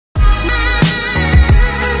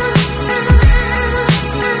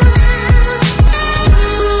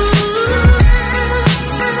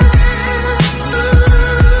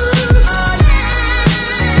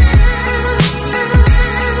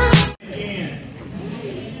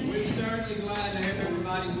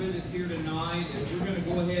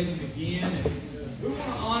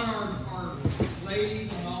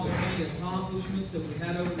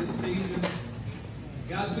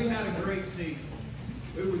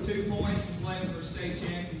with 2 points from playing for a state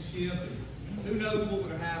championship. Who knows what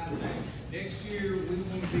would have happened next year? We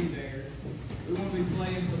want to be there. We want to be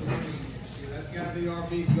playing for the team next year. That's got to be our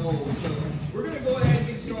big goal. So we're going to go ahead and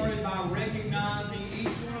get started by recognizing each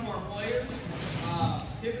one of our players.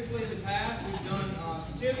 Typically in the past we've done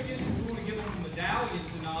certificates. We're going to give them a medallion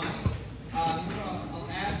tonight. We're going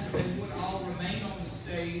to ask that they would all remain on the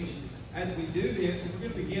stage as we do this. And we're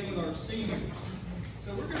going to begin with our seniors.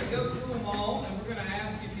 So we're going to go through them all, and we're going to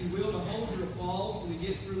ask, if you will, to hold your applause till we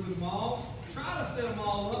get through with them all. Try to fit them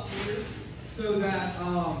all up here so that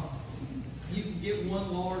you can get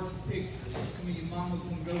one large picture. Some of you mamas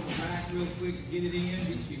want to go back real quick and get it in,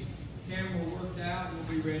 get your camera worked out, and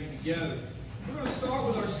we'll be ready to go. We're going to start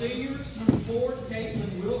with our seniors. Number 4,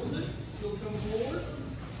 Caitlin Wilson. She'll come forward.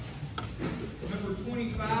 Number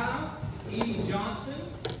 25, Edie Johnson.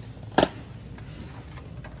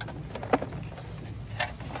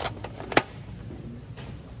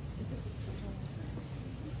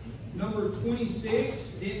 Number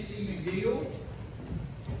 26, Dempsey McGill.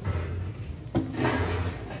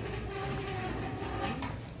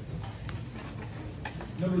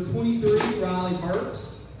 Number 23, Riley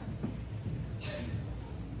Burks.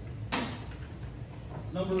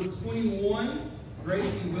 Number 21,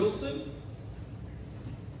 Gracie Wilson.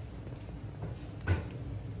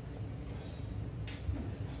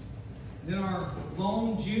 Then our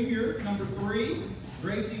lone junior, number 3,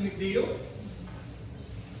 Gracie McNeil.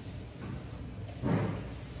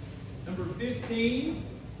 Number 15,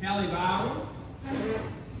 Callie Byron.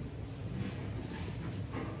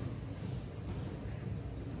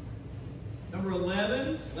 Number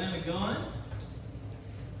 11, Lana Gunn.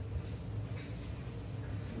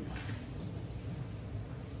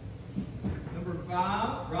 Number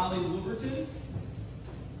 5, Riley Wolverton.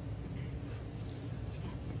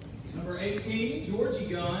 Number 18, Georgie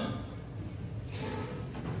Gunn.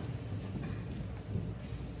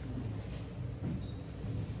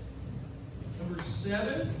 Number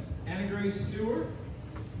 7, Anna Grace Stewart.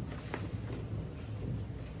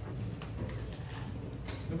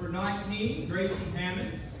 Number 19, Gracie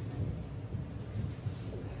Hammonds.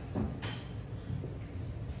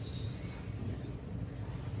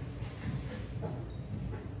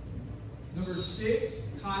 Number 6,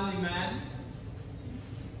 Kylie Madden.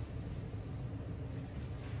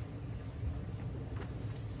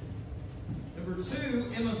 Number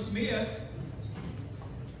 2, Emma Smith.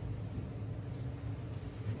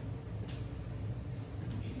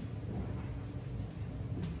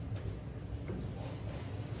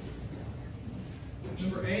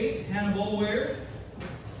 Number 8, Hannah Bolware.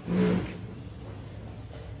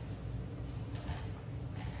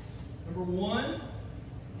 Number 1,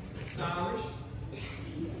 Cyrus.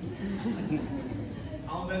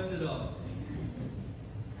 I'll mess it up.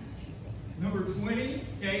 Number 20,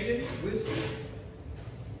 Caden Whiskey.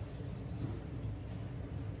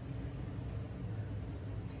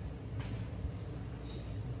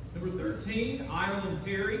 Number 13, Ireland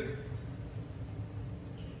Perry.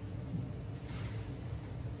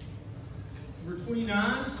 Number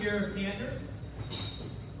 29, Kara Kantner.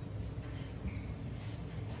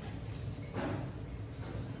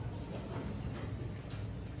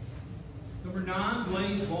 Number 9,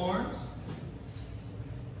 Blaze Barnes.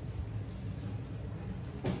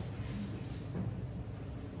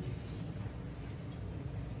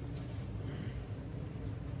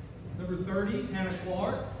 Number 30, Hannah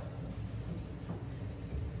Clark.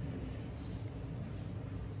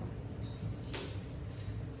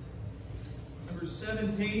 Number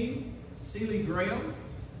 17, Celie Graham.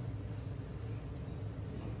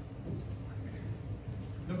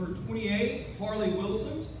 Number 28, Harley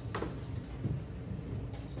Wilson.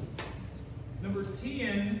 Number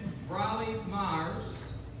 10, Riley Myers.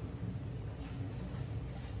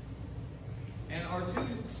 And our 2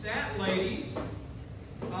 stat ladies,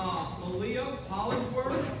 Malia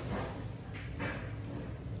Hollingsworth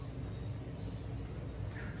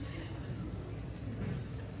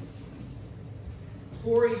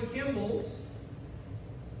Tori Kimball,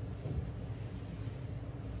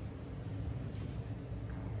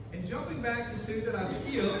 and jumping back to 2 that I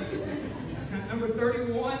skipped, number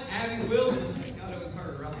 31, Abby Wilson. God, it was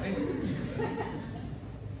her, right?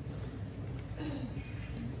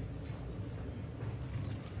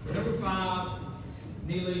 Number 5,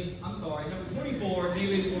 number 24,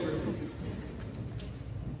 Neely Wolverton.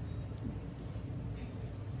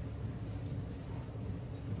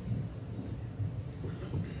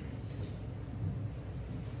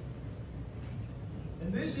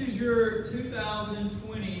 And this is your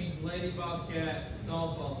 2020 Lady Bobcat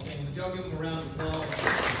softball team. Would y'all give them a round of applause?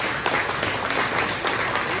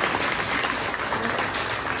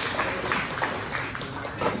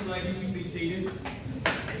 seated.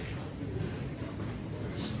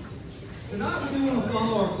 Tonight we're going to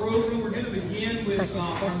follow our program. We're going to begin with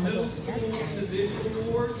our middle school individual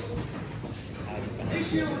awards.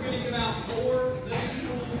 This year we're going to give out 4 middle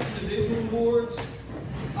school individual awards.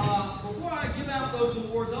 Before I give out those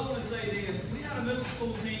awards, I want to say this. We had a middle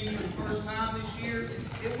school team for the first time this year.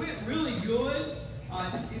 It went really good.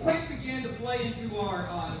 We began to play into our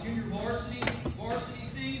junior varsity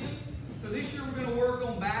season. So this year we're going to work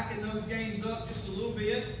on backing those games up just a little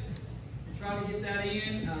bit and try to get that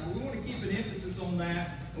in. We want to keep an emphasis on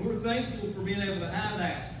that, and we're thankful for being able to have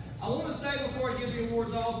that. I want to say before I give the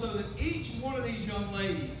awards also that each one of these young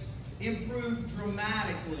ladies improved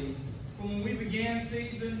dramatically from when we began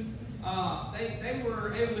season. They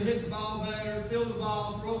were able to hit the ball better, field the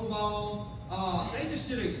ball, throw the ball. They just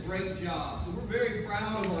did a great job. So we're very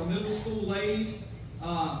proud of our middle school ladies.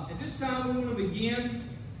 At this time, we want to begin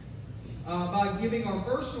by giving our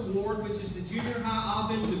first award, which is the Junior High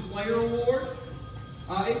Offensive Player Award.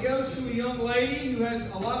 It goes to a young lady who has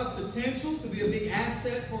a lot of potential to be a big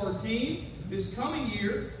asset for our team. This coming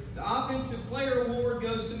year, the Offensive Player Award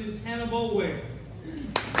goes to Miss Hannah Bolware.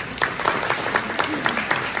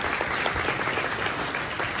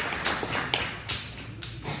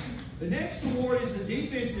 The next award is the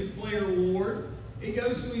Defensive Player Award. It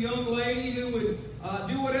goes to a young lady who would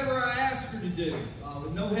do whatever I asked her to do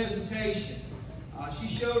with no hesitation. She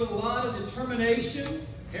showed a lot of determination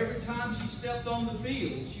every time she stepped on the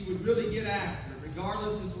field. She would really get after it,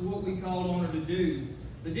 regardless as to what we called on her to do.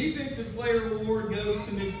 The Defensive Player Award goes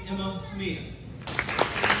to Miss Emma Smith.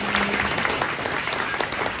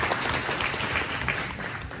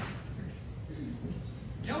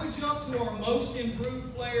 Now we jump to our Most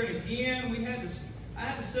Improved Player, and again, I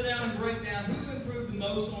had to sit down and break down who improved the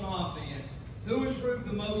most on offense, who improved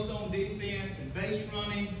the most on defense and base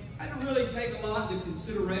running. I had to really take a lot into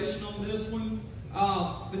consideration on this one.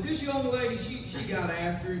 But this young lady, she got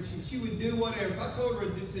after it. She would do whatever. If I told her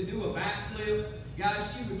to do a backflip,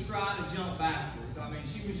 guys, she would try to jump backwards. I mean,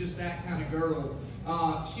 she was just that kind of girl.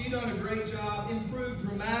 She done a great job, improved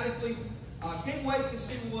dramatically. Can't wait to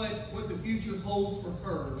see what the future holds for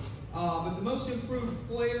her. But the Most Improved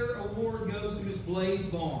Player Award goes to Miss Blaze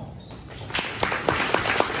Barnes.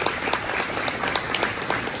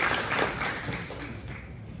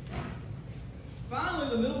 Finally,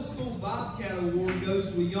 the Middle School Bobcat Award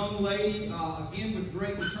goes to a young lady, again with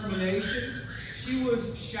great determination. She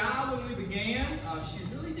was shy when we began. She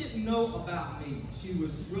really didn't know about me. She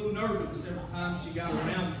was real nervous every time she got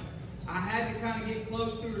around me. I had to kind of get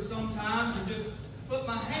close to her sometimes and just put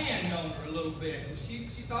my hand on her a little bit. She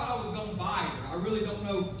thought I was going to bite her. I really don't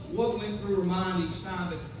know what went through her mind each time,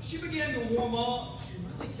 but she began to warm up. She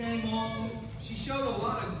really came on. She showed a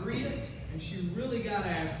lot of grit, and she really got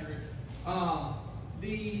after it.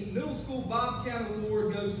 The Middle School Bobcat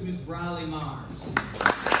Award goes to Miss Briley Myers.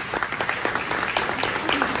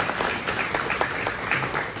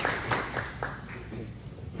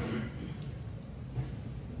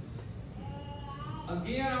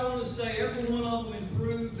 Again, I want to say every one of them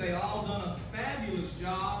improved. They all done a fabulous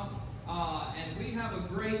job. And we have a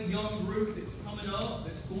great young group that's coming up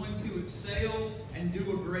that's going to excel and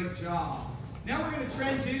do a great job. Now we're going to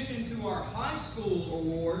transition to our high school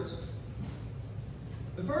awards.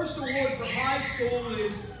 The first award for high school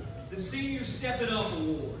is the Senior Step It Up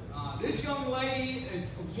Award. This young lady is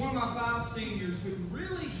one of my 5 seniors who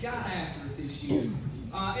really got after it this year.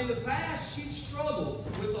 In the past, she struggled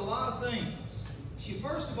with a lot of things. She,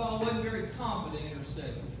 first of all, wasn't very confident in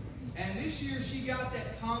herself. And this year, she got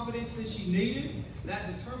that confidence that she needed,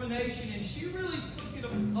 that determination, and she really took it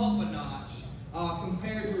up a notch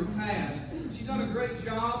compared to her past. She's done a great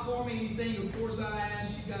job for me. Anything, of course, I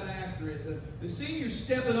asked, she got after it. The Senior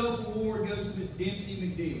Step It Up Award goes to Miss Dempsey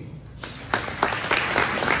McDill.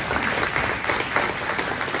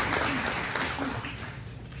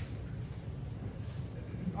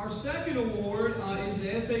 Our second award is the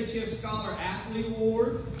SHS Scholar Athlete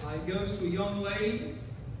Award. It goes to a young lady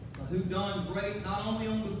who done great not only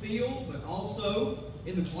on the field, but also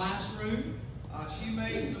in the classroom. She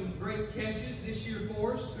made some great catches this year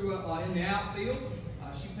for us in the outfield.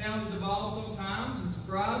 She pounded the ball sometimes and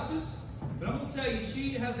surprised us. But I'm going to tell you,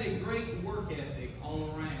 she has a great work ethic all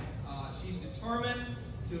around. She's determined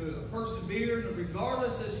to persevere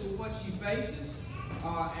regardless as to what she faces.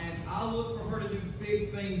 And I look for her to do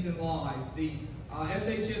big things in life. The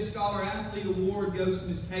SHS Scholar Athlete Award goes to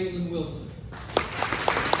Miss Caitlin Wilson.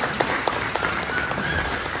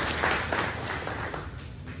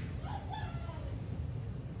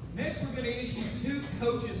 Next, we're going to issue 2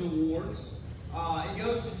 Coaches Awards. It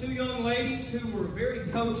goes to 2 young ladies who were very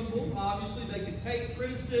coachable. Obviously, they could take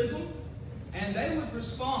criticism And they would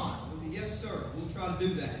respond with a yes, sir. We'll try to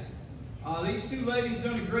do that. These two ladies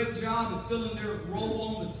done a great job of filling their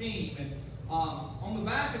role on the team. And on the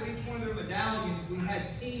back of each one of their medallions, we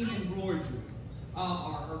had team embroidery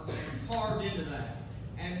or carved into that.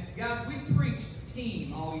 And guys, we preached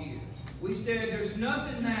team all year. We said there's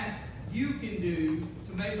nothing that you can do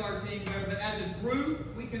to make our team better, but as a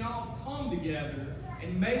group, we can all come together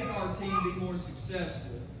and make our team be more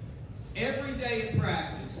successful. Every day at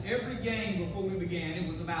practice, every game before we began, it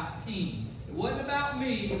was about team. It wasn't about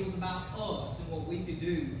me, it was about us and what we could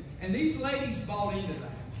do. And these ladies bought into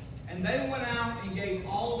that. And they went out and gave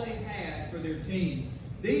all they had for their team.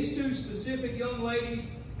 These two specific young ladies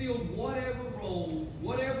filled whatever role,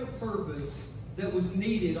 whatever purpose that was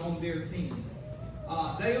needed on their team.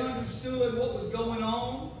 They understood what was going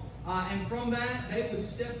on, and from that, they would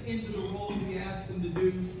step into the role we asked them to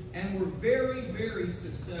do, and were very, very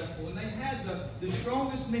successful. And they had the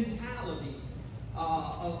strongest mentality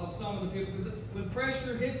of some of the people. Because when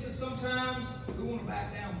pressure hits us sometimes, we want to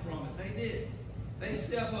back down from it. They did. They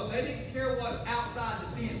step up. They didn't care what outside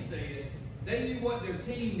the fence said. They knew what their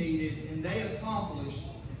team needed, and they accomplished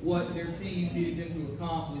what their team needed them to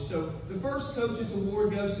accomplish. So the first Coach's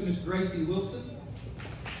Award goes to Miss Gracie Wilson.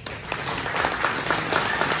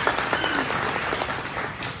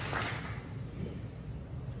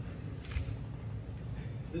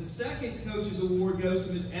 The second Coach's Award goes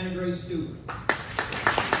to Miss Anna Grace Stewart.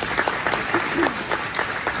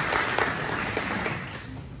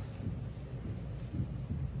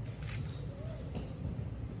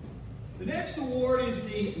 The next award is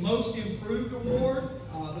the Most Improved Award.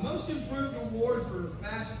 The Most Improved Award for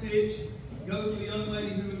Fastpitch goes to a young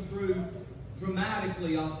lady who improved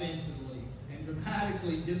dramatically offensively and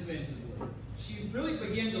dramatically defensively. She really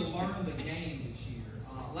began to learn the game this year.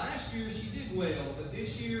 Last year she did well, but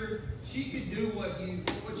this year she could do what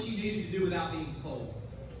she needed to do without being told.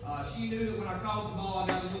 She knew that when I caught the ball, I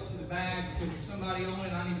got to look to the bag because there's somebody on it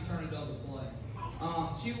and I need to turn a double play.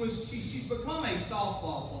 She's become a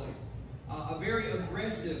softball player. A very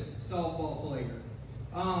aggressive softball player.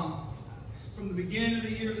 From the beginning of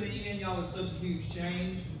the year to the end, y'all, was such a huge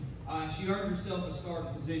change. She earned herself a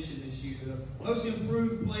starting position this year. The most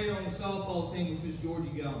improved player on the softball team was Miss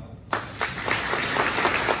Georgie Gone.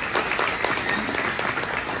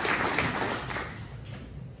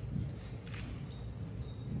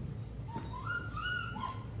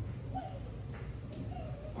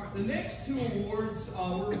 All right, the next two awards,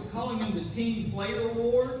 we're calling them the Team Player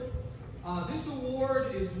Award. This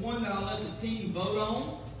award is one that I let the team vote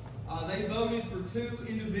on. They voted for two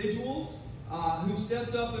individuals who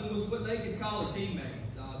stepped up and was what they could call a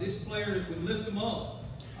teammate. This player would lift them up.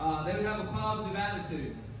 They would have a positive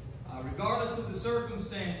attitude. Regardless of the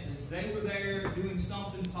circumstances, they were there doing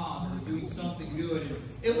something positive, doing something good. And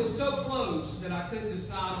it was so close that I couldn't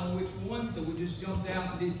decide on which one, so we just jumped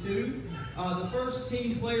out and did two. The first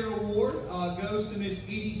Team Player Award goes to Miss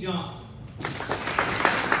Edie Johnson.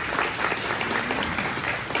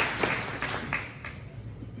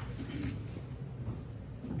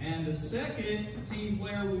 And the second Team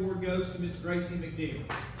Player Award goes to Miss Gracie McNeil.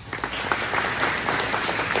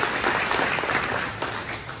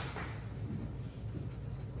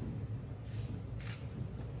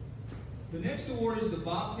 The next award is the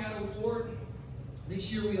Bobcat Award.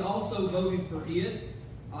 This year we also voted for it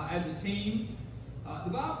as a team. The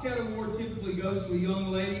Bobcat Award typically goes to a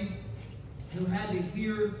young lady who had to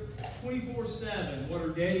hear 24/7 what her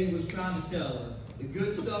daddy was trying to tell her. The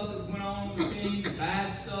good stuff that went on the team, the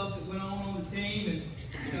bad stuff that went on the team,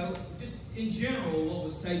 and just in general what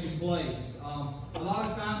was taking place. A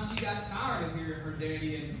lot of times she got tired of hearing her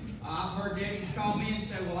daddy, and I've heard daddies call me and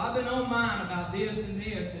say, well, I've been on mine about this and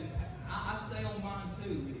this, and I stay on mine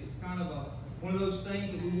too. It's kind of one of those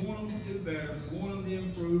things that we want them to do better, we want them to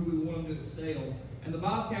improve, we want them to excel. And the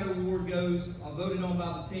Bobcat Award goes, voted on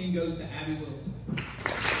by the team, goes to Abby Wilson.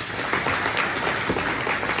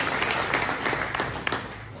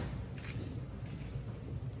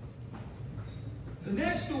 The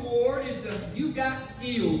next award is the You Got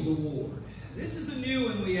Skills Award. This is a new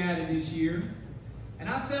one we added this year. And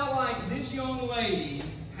I felt like this young lady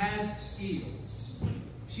has skills.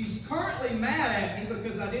 She's currently mad at me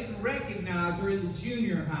because I didn't recognize her in the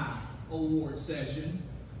junior high award session.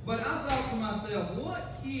 But I thought to myself,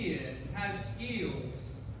 what kid has skills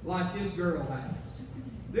like this girl has?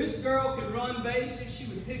 This girl could run bases. She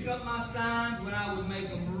would pick up my signs when I would make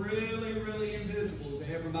them really, really invisible to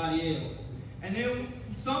everybody else. And then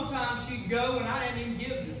sometimes she'd go and I didn't even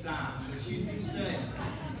give the sign, but she'd be safe.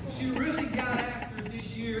 She really got after it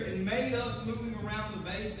this year and made us moving around the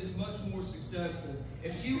bases much more successful.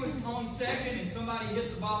 If she was on second and somebody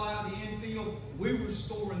hit the ball out of the infield, we were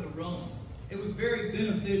scoring the run. It was very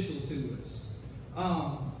beneficial to us.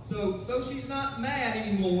 So she's not mad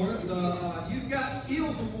anymore. The You've Got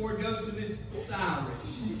Skills Award goes to Miss Cyrus.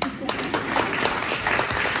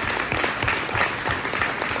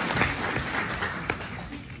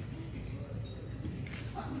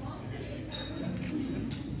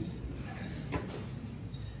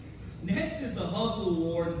 Next is the Hustle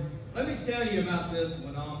Award. Let me tell you about this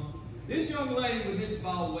one. This young lady would hit the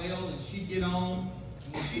ball well, and she'd get on.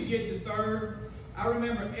 And when she'd get to third, I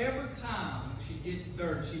remember every time she'd get to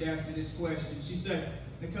third, she'd ask me this question. She'd say,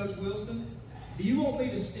 "Now, Coach Wilson, do you want me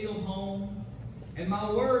to steal home?" And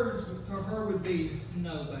my words to her would be,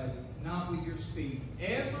 "No, baby, not with your speed."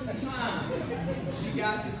 Every time she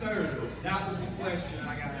got to third, that was the question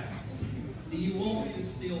I got asked. Do you want me to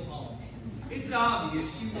steal home? It's obvious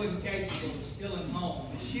she wasn't capable of stealing home.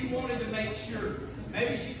 She wanted to make sure.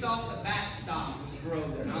 Maybe she thought the backstop was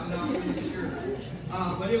broken. I'm not really sure.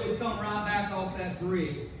 But it would come right back off that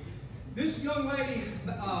bridge. This young lady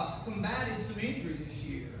combated some injury this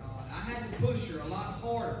year. I had to push her a lot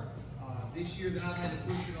harder this year than I've had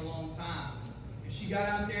to push her in a long time. And she got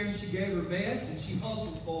out there and she gave her best and she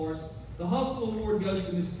hustled for us. The Hustle Award goes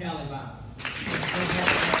to Miss Callie Bowers.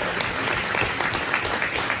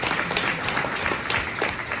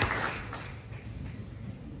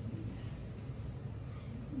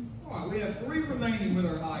 We have 3 remaining with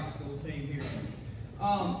our high school team here.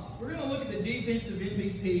 We're going to look at the defensive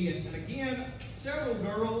MVP, and again, several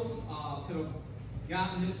girls could have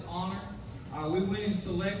gotten this honor. We went and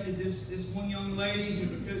selected this one young lady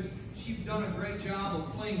who, because she's done a great job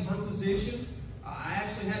of playing her position. I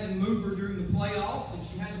actually had to move her during the playoffs, and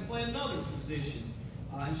she had to play another position.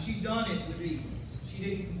 And she done it with ease. She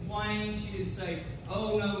didn't complain. She didn't say,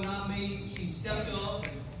 "Oh, no, not me." She stepped up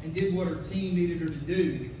and did what her team needed her to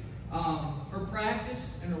do. Her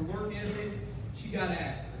practice and her work ethic, she got after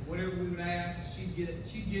it. Whatever we would ask, she'd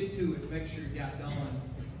get to it, make sure it got done.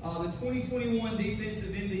 The 2021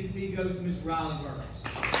 defensive MVP goes to Miss Riley Burns.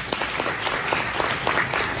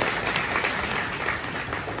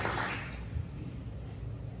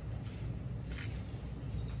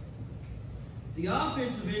 The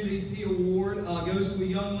offensive MVP award goes to a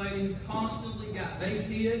young lady who constantly got base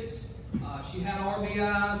hits. She had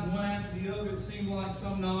RBIs, one after the other, it seemed like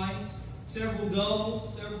some nights. Several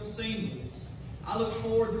doubles, several singles. I look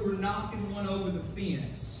forward to her knocking one over the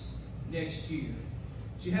fence next year.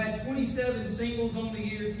 She had 27 singles on the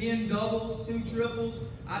year, 10 doubles, 2 triples.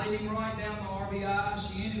 I didn't even write down the RBI.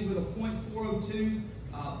 She ended with a .402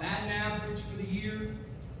 batting average for the year.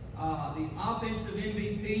 The offensive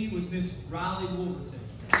MVP was Miss Riley Wolverton.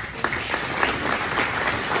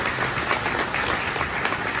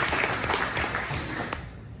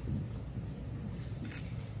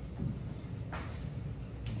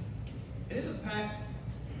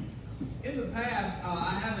 In the past,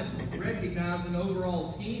 I haven't recognized an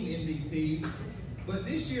overall team MVP, but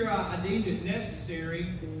this year I deemed it necessary.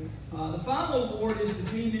 The final award is the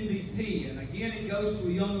team MVP, and again it goes to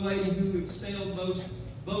a young lady who excelled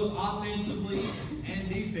both offensively and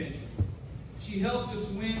defensively. She helped us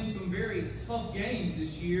win some very tough games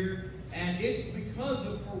this year, and it's because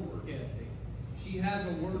of her work ethic. She has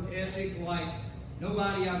a work ethic like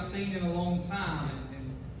nobody I've seen in a long time.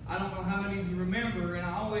 I don't know how many of you remember, and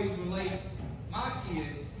I always relate my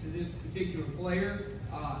kids to this particular player,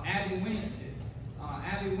 Abby Winstead.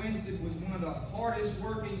 Abby Winstead was one of the hardest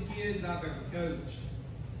working kids I've ever coached.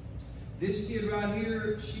 This kid right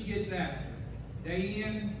here, she gets after it, day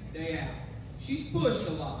in, day out. She's pushed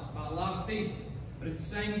a lot by a lot of people, but at the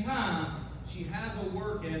same time, she has a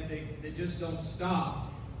work ethic that just don't stop.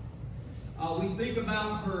 We think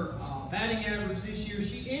about her batting average this year.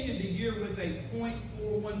 She ended the year with a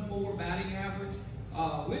 .414 batting average,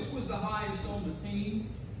 which was the highest on the team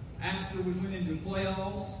after we went into the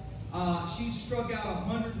playoffs. She struck out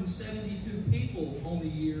 172 people on the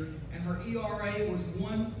year, and her ERA was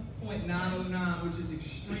 1.909, which is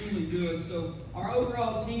extremely good. So our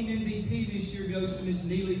overall team MVP this year goes to Miss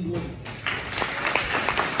Neely Wood.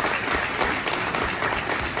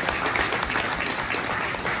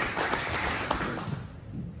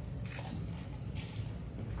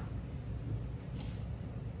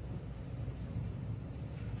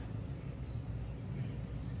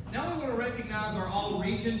 Recognize our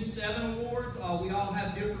all-region 7 awards. We all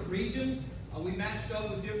have different regions. We matched up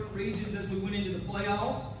with different regions as we went into the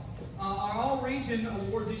playoffs. Our all-region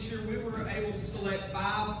awards this year, we were able to select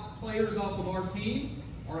 5 players off of our team,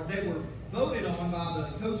 or they were voted on by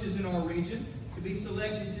the coaches in our region. to be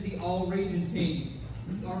selected to the All-Region team.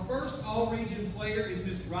 Our first All-Region player is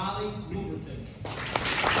Miss Riley Wolverton.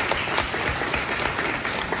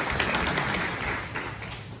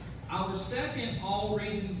 Our second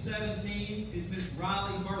All-Region 17 is Miss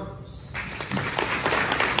Riley Burks.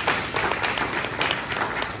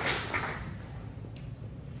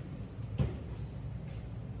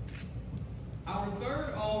 Our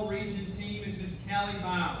third All-Region team is Miss Callie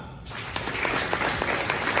Bauer.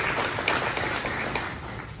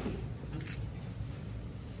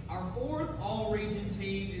 Our fourth All-Region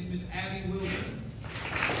team is Miss Abby Wilson.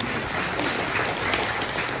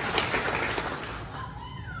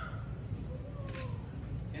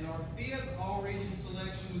 And our fifth All-Region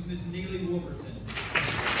selection was Miss Neely Wolverton.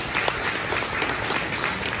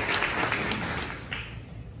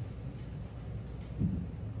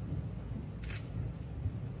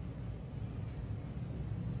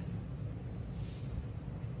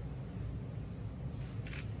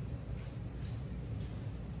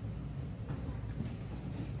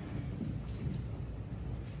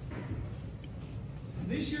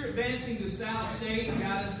 This year, advancing to South State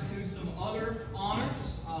got us to some other honors.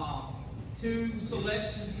 2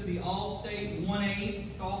 selections to the All-State 1A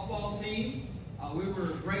softball team. We were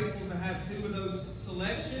grateful to have 2 of those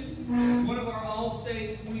selections. One of our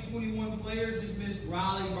All-State 2021 players is Miss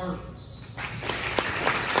Riley Burks.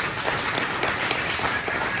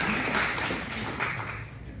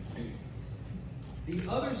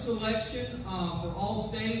 The other selection for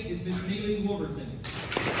All-State is Miss Neely Wolverton.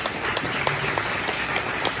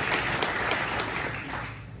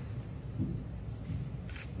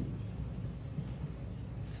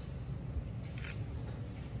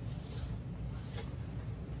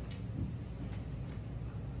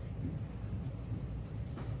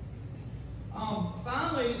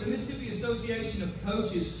 Finally, the Mississippi Association of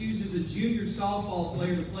Coaches chooses a junior softball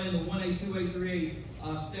player to play in the 1A, 2A,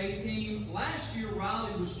 3A state team. Last year,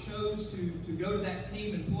 Riley was chosen to go to that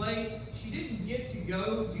team and play. She didn't get to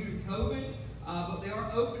go due to COVID, but they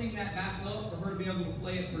are opening that back up for her to be able to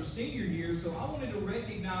play it for senior year. So I wanted to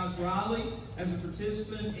recognize Riley as a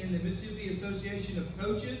participant in the Mississippi Association of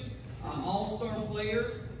Coaches, all-star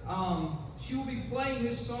player. She will be playing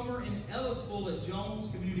this summer in Ellisville at Jones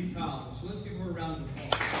Community College. So let's give her a round of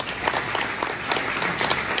applause.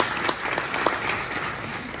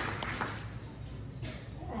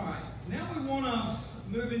 All right, now we want to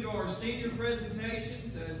move into our senior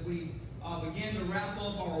presentations as we begin to wrap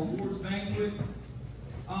up our awards banquet.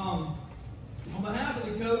 On behalf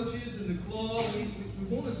of the coaches and the club, we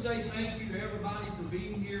want to say thank you to everybody for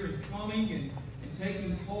being here and coming and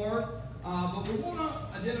taking part. But we want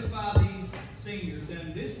to identify these seniors,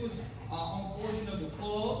 and this was on portion of the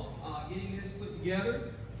club getting this put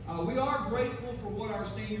together. We are grateful for what our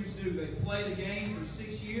seniors do. They play the game for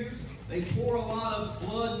 6 years. They pour a lot of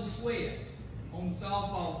blood and sweat on the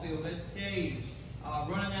softball field, at the cage,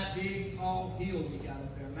 running that big, tall hill you got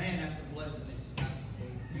up there. Man, that's a blessing.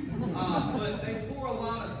 But they pour a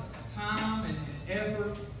lot of time and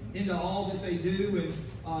effort into all that they do, and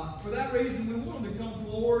for that reason, we want them to come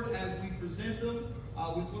forward as we present them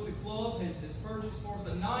with what the club has purchased for us,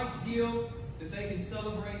 a nice gift that they can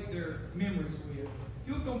celebrate their memories with. If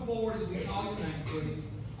you'll come forward as we call your name, please.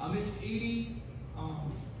 Miss Edie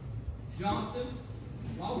Johnson,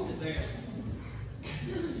 lost it there.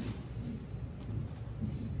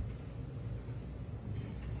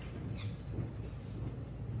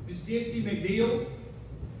 Miss Dixie McNeil.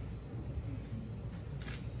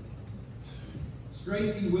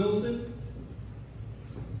 Gracie Wilson.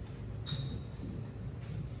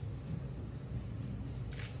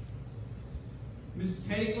 Miss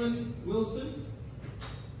Caitlin Wilson.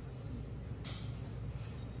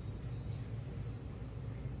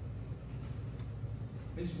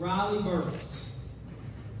 Miss Riley Burks.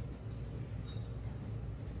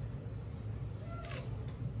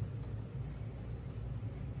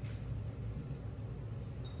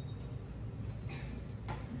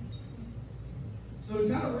 So to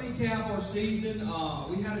kind of recap our season,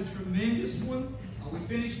 we had a tremendous one. We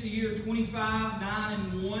finished the year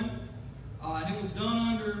 25-9-1, and it was done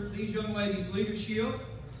under these young ladies' leadership.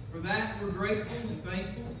 For that, we're grateful and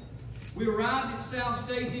thankful. We arrived at South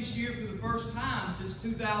State this year for the first time since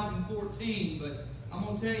 2014, but I'm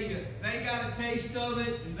going to tell you, they got a taste of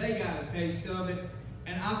it, and they got a taste of it,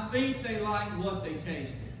 and I think they liked what they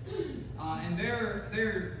tasted. And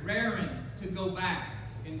they're raring to go back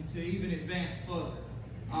and to even advance further.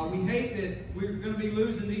 We hate that we're going to be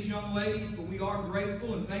losing these young ladies, but we are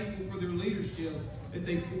grateful and thankful for their leadership that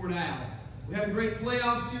they poured out. We had a great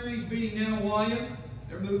playoff series beating Nanawaya.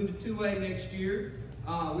 They're moving to 2A next year.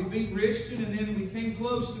 We beat Richmond, and then we came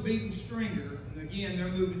close to beating Stringer. And again, they're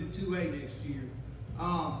moving to 2A next year.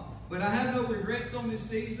 But I have no regrets on this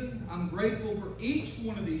season. I'm grateful for each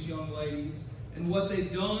one of these young ladies and what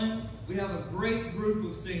they've done. We have a great group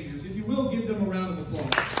of seniors. If you will, give them a round of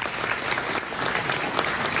applause.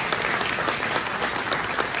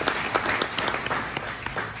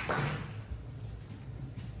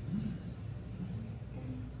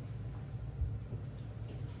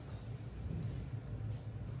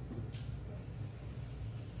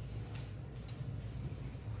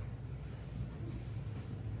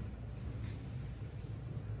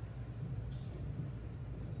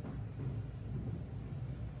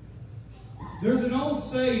 There's an old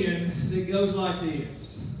saying that goes like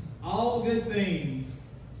this: all good things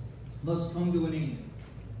must come to an end.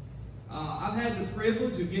 I've had the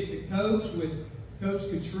privilege of getting to coach with Coach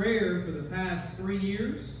Cottrell for the past 3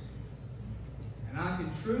 years, and I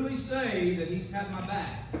can truly say that he's had my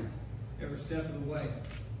back every step of the way.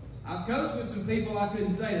 I've coached with some people I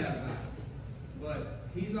couldn't say that about, but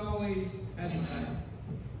he's always had my back.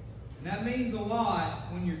 And that means a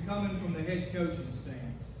lot when you're coming from the head coaching stands.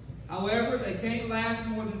 However, they can't last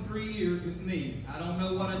more than 3 years with me. I don't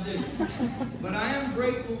know what I do. But I am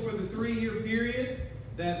grateful for the 3-year period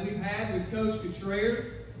that we've had with Coach Cottrell.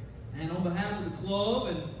 And on behalf of the club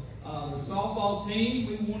and the softball team,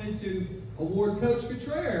 we wanted to award Coach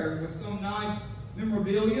Cottrell with some nice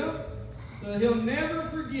memorabilia, so he'll never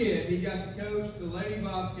forget he got to coach the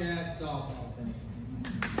Ladycats softball team.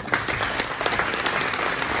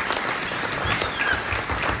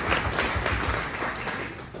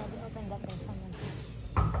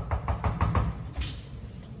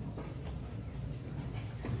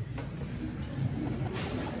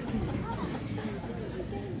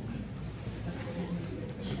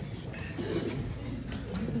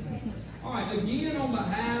 Again, on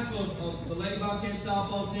behalf of the Ladycats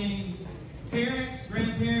softball team, parents,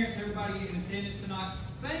 grandparents, everybody in attendance tonight,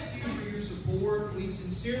 thank you for your support. We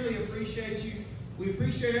sincerely appreciate you. We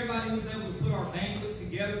appreciate everybody who was able to put our banquet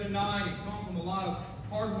together tonight. It come from a lot of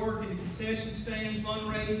hard work in the concession stands,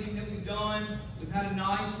 fundraising that we've done. We've had a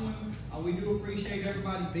nice one. We do appreciate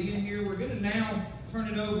everybody being here. We're going to now turn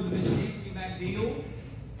it over to Miss Nancy McDeal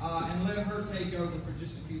and let her take over for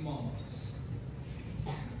just a few moments.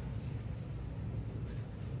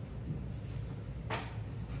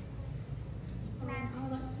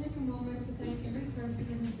 Take a moment to thank every person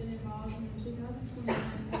who has been involved in the 2029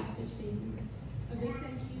 Fastpitch season. A big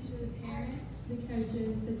thank you to the parents, the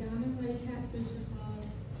coaches, the Diamond Ladycats Booster Club,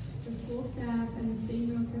 the school staff, and the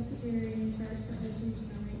Senior Presbyterian Church for hosting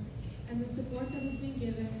tonight, and the support that has been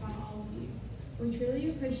given by all of you. We truly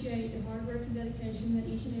appreciate the hard work and dedication that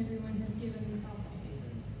each and everyone has given this softball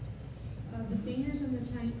season. The seniors and the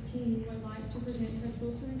team would like to present Coach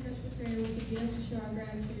Wilson and Coach Cottrell with a gift to show our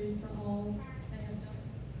gratitude for all they have done.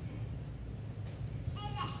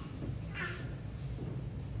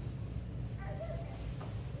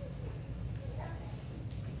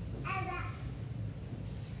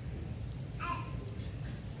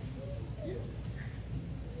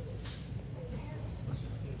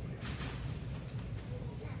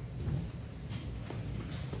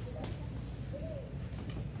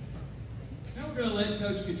 We're going to let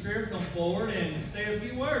Coach Cottrell come forward and say a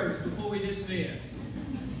few words before we dismiss.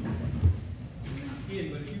 I'm not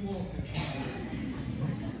kidding, but if you want to.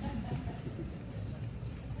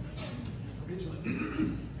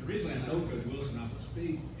 Originally I told Coach Wilson I would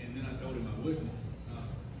speak, and then I told him I wouldn't.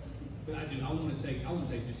 But I do. I want to take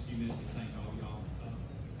just a few minutes to thank all y'all.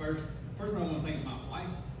 First of all, I want to thank my wife,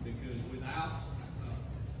 because without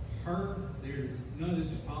her, none of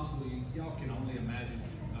this is possible. Y'all can only imagine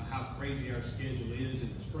how crazy our schedule is. In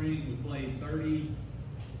the spring, we played 30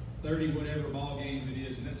 whatever ball games it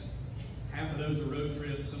is, and that's half of those are road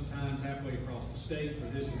trips, sometimes halfway across the state for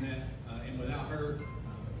this and that. And without her,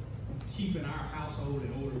 keeping our household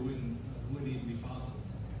in order wouldn't even be possible.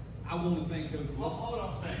 I want to thank Coach Wilson. Well, hold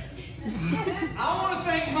on a second. I want to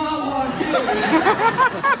thank my wife too.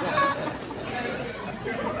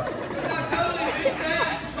 I totally miss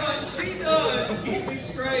that, but she does keep me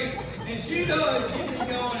straight, and she does keep me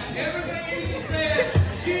going. And everything you just said,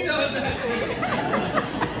 she does that too.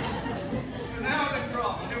 So now I'm in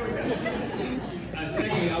trouble. Here we go.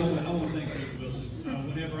 I want to thank Coach Wilson.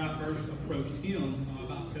 Whenever I first approached him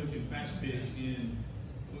about coaching Fastpitch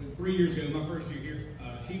 3 years ago, my first year here,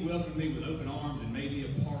 he welcomed me with open arms and made me a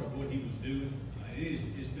part of what he was doing.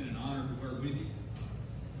 It's been an honor to work with you.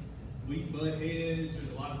 We butt heads.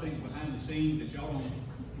 There's a lot of things behind the scenes that y'all don't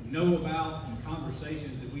know about, and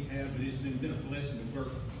conversations that we have, but it's been a blessing to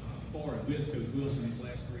work for and with Coach Wilson these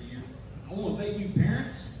last 3 years. I want to thank you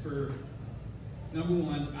parents for Number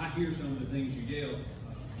one, I hear some of the things you yell.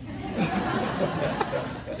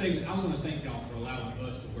 Say, I want to thank y'all for allowing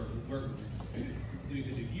us to work with you.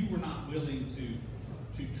 Because if you were not willing to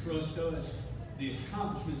trust us, the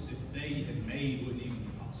accomplishments that they have made wouldn't even be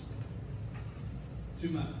possible. To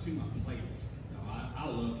my players, I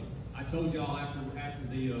love you. I told y'all after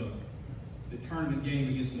the tournament game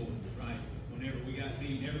against Lloyd, right? Whenever we got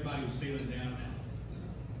beat, everybody was feeling down.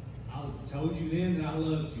 I told you then that I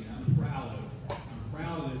loved you. I'm proud of it. I'm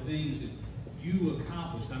proud of the things that you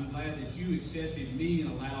accomplished. I'm glad that you accepted me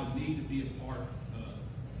and allowed me to be a part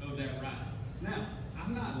of that ride. Now,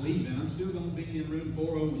 I'm not leaving. I'm still going to be in room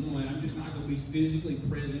 401. I'm just not going to be physically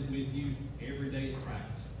present with you every day at practice.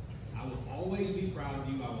 I will always be proud of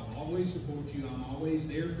you. I will always support you. I'm always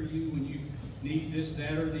there for you when you need this,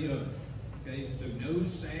 that, or the other. Okay? So no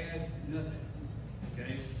sad, nothing.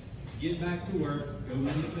 Okay? Get back to work. Go win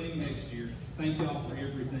the thing next year. Thank y'all for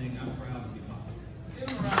everything. I'm proud of you all. Give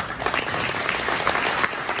them a round.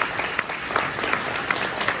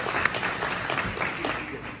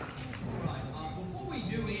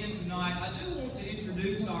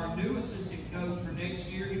 Our new assistant coach for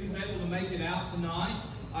next year. He was able to make it out tonight.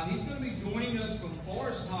 He's going to be joining us from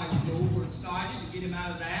Forest High School. We're excited to get him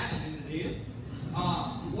out of that and into this.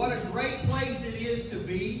 What a great place it is to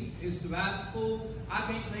be is Sebastopol. I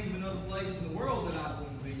can't think of another place in the world that I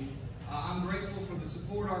want to be. I'm grateful for the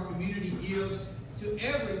support our community gives to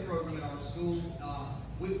every program at our school.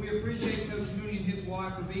 We appreciate Coach Mooney and his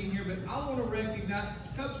wife for being here, but I want to recognize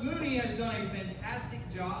Coach Mooney has done a fantastic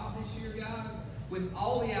job this year, guys, with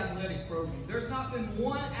all the athletic programs. There's not been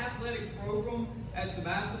one athletic program at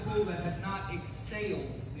Sebastopol that has not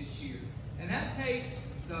excelled this year. And that takes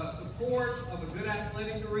the support of a good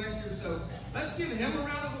athletic director. So let's give him a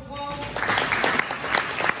round of applause.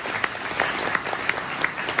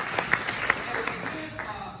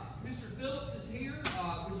 Mr. Phillips is here.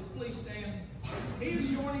 Would you please stand? He is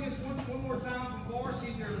joining us one more time from Forest.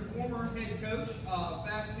 He's our former head coach of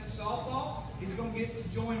Fastpitch softball. He's going to get to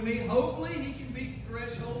join me. Hopefully, he can beat the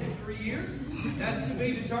threshold in 3 years. That's to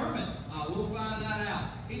be determined. We'll find that out.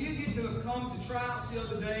 He did get to come to tryouts the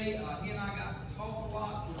other day. He and I got to talk a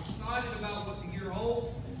lot. We're excited about what the year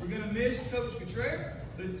holds. We're going to miss Coach Couturier,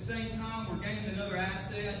 but at the same time, we're gaining another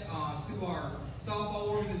asset to our softball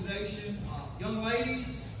organization. Young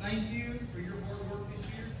ladies, thank you for your hard work this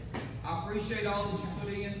year. I appreciate all that you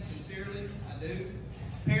put in, sincerely. I do.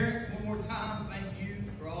 Parents, one more time, thank you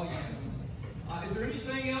for all you do. Is there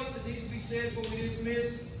anything else that needs to be said before we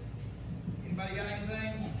dismiss? Anybody got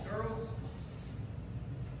anything? Girls?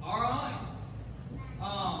 All right.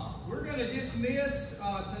 We're going to dismiss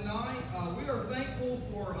tonight. We are thankful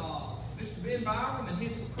for Mr. Ben Byram and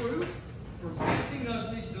his crew for fixing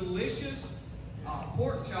us these delicious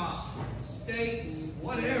pork chops, steaks,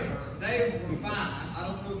 whatever. They were fine. I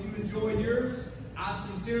don't know if you enjoyed yours. I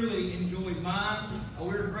sincerely enjoyed mine.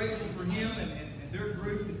 We're grateful for him and their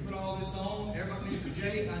group that put all this on. Everybody, Mr.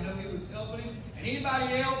 Jake, I know he was helping him. And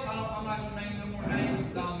anybody else, I'm not going to name no more names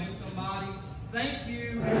because I'll miss somebody. Thank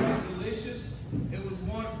you. It was delicious. It was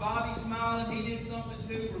one of Bobby smiling. He did something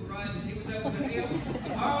too. We're glad that he was able to help.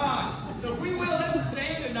 All right. So we will. Let's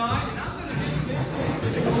stand tonight, and I'm going to dismiss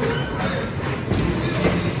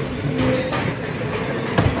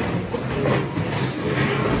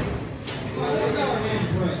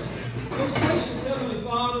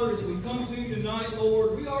as we come to you tonight,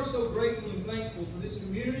 Lord, we are so grateful and thankful for this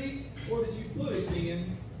community, Lord, that you put us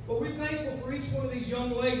in. But we're thankful for each one of these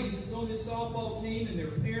young ladies that's on this softball team and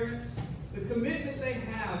their parents, the commitment they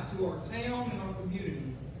have to our town and our community.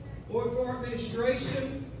 Lord, for our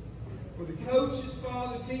administration, for the coaches,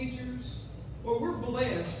 Father, teachers, Lord, we're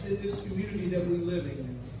blessed in this community that we live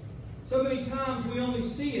in. So many times we only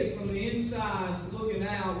see it from the inside looking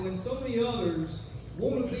out when so many others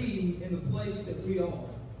want to be in the place that we are.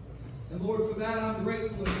 And Lord, for that I'm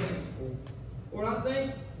grateful and thankful. Lord, I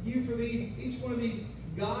thank you for each one of these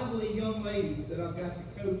godly young ladies that I've got to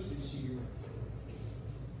coach this year.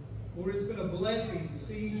 Lord, it's been a blessing to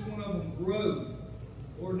see each one of them grow.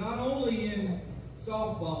 Lord, not only in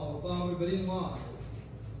softball, Father, but in life.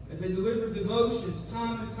 As they deliver devotions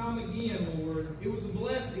time and time again, Lord, it was a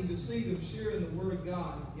blessing to see them sharing the Word of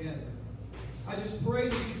God together. I just pray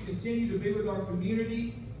that you continue to be with our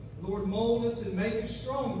community. Lord, mold us and make us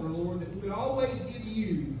stronger, Lord, that we would always give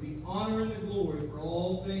you the honor and the glory for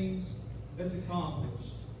all things that's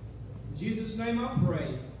accomplished. In Jesus' name I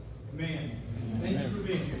pray. Amen.